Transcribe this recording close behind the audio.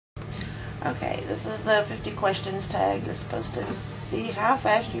Okay, this is the 50 questions tag. You're supposed to see how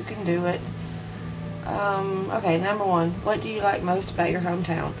fast you can do it. Okay, number 1. What do you like most about your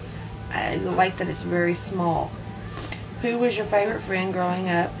hometown? I like that it's very small. Who was your favorite friend growing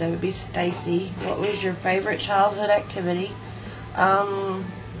up? That would be Stacy. What was your favorite childhood activity? Riding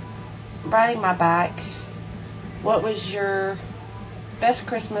my bike. What was your best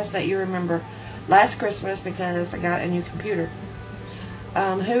Christmas that you remember? Last Christmas, because I got a new computer.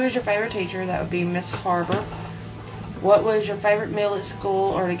 Who is your favorite teacher? That would be Miss Harbor. What was your favorite meal at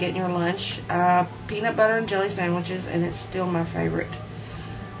school or to get in your lunch? Peanut butter and jelly sandwiches, and it's still my favorite.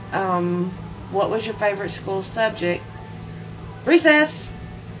 What was your favorite school subject? Recess!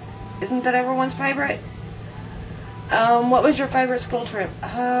 Isn't that everyone's favorite? What was your favorite school trip?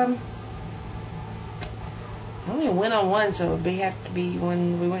 I only went on one, so it would have to be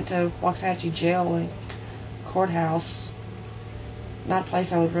when we went to Waxahachie Jail and Courthouse. Not a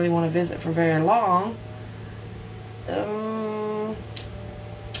place I would really want to visit for very long.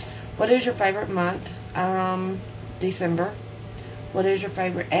 What is your favorite month? December. What is your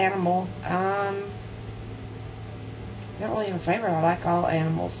favorite animal? Not really have a favorite. I like all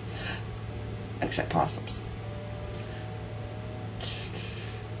animals except possums.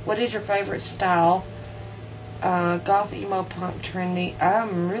 What is your favorite style? Goth, emo, punk, trendy.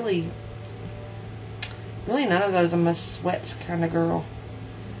 I'm really none of those. I'm a sweats kind of girl.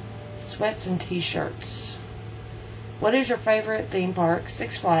 Sweats and t-shirts. What is your favorite theme park?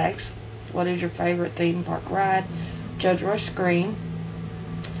 Six Flags. What is your favorite theme park ride? Judge or Scream.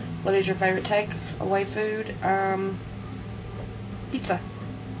 What is your favorite takeaway food? Pizza.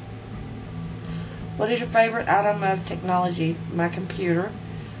 What is your favorite item of technology? My computer.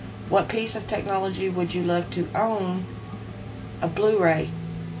 What piece of technology would you love to own? A Blu-ray.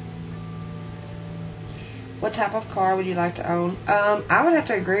 What type of car would you like to own? I would have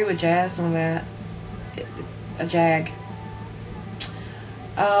to agree with Jazz on that. A Jag.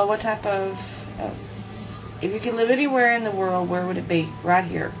 What type of... if you could live anywhere in the world, where would it be? Right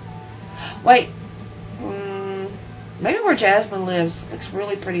here. Wait. Maybe where Jasmine lives. Looks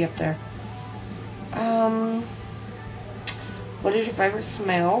really pretty up there. What is your favorite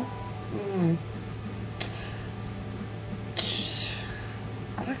smell?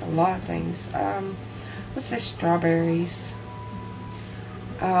 I like a lot of things. Let's say strawberries.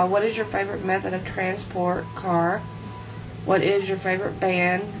 What is your favorite method of transport? Car. What is your favorite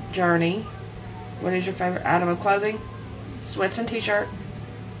band? Journey. What is your favorite item of clothing? Sweats and t-shirt.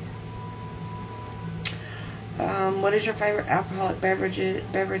 What is your favorite alcoholic beverage? I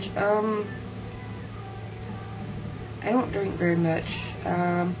don't drink very much.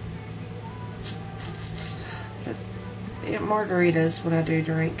 Margaritas when I do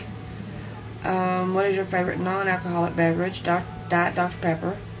drink. What is your favorite non-alcoholic beverage? Diet Dr.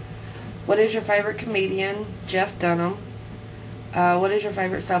 Pepper. What is your favorite comedian? Jeff Dunham. What is your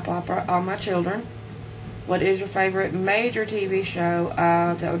favorite soap opera? All My Children. What is your favorite major TV show?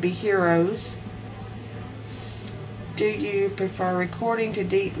 That would be Heroes. Do you prefer recording to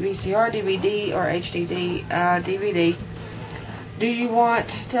VCR, DVD, or HDD? DVD. Do you want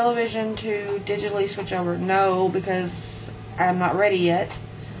television to digitally switch over? No, because I'm not ready yet.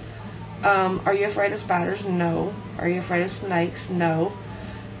 Are you afraid of spiders? No. Are you afraid of snakes? No.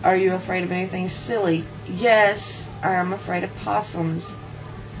 Are you afraid of anything silly? Yes, I am afraid of possums.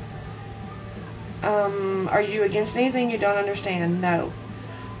 Are you against anything you don't understand? No.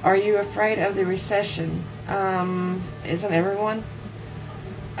 Are you afraid of the recession? Isn't everyone?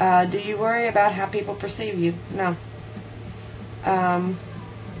 Do you worry about how people perceive you? No.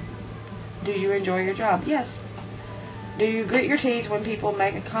 Do you enjoy your job? Yes. Do you grit your teeth when people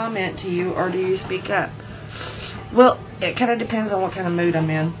make a comment to you, or do you speak up? Well, it kind of depends on what kind of mood I'm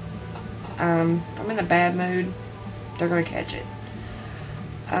in. If I'm in a bad mood, they're going to catch it.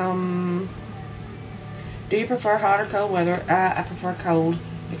 Do you prefer hot or cold weather? I prefer cold,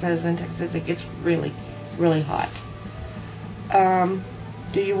 because in Texas it gets really, really hot.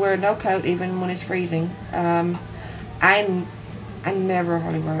 Do you wear no coat even when it's freezing? I never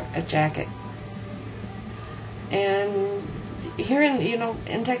hardly wear a jacket. And here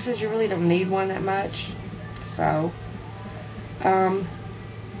in Texas, you really don't need one that much. So,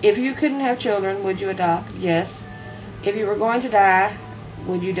 if you couldn't have children, would you adopt? Yes. If you were going to die,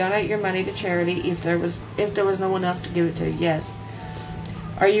 would you donate your money to charity if there was no one else to give it to? Yes.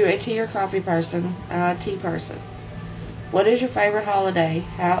 Are you a tea or coffee person? Tea person. What is your favorite holiday?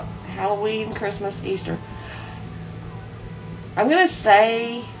 Halloween, Christmas, Easter. I'm gonna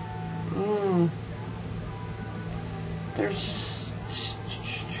say it's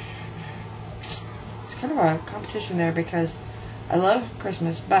kind of a competition there, because I love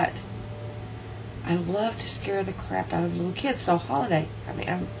Christmas, but I love to scare the crap out of little kids. So holiday.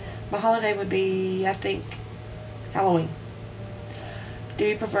 My holiday would be, I think, Halloween. Do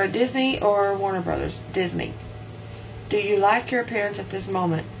you prefer Disney or Warner Brothers? Disney. Do you like your appearance at this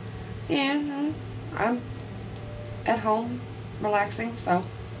moment? Yeah, I'm at home relaxing, so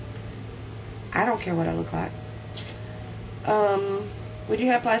I don't care what I look like. Would you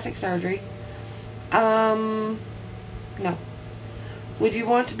have plastic surgery? No. Would you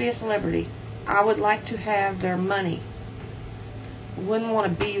want to be a celebrity? I would like to have their money. Wouldn't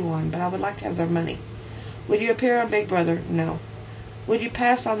want to be one, but I would like to have their money. Would you appear on Big Brother? No. Would you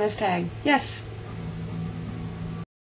pass on this tag? Yes.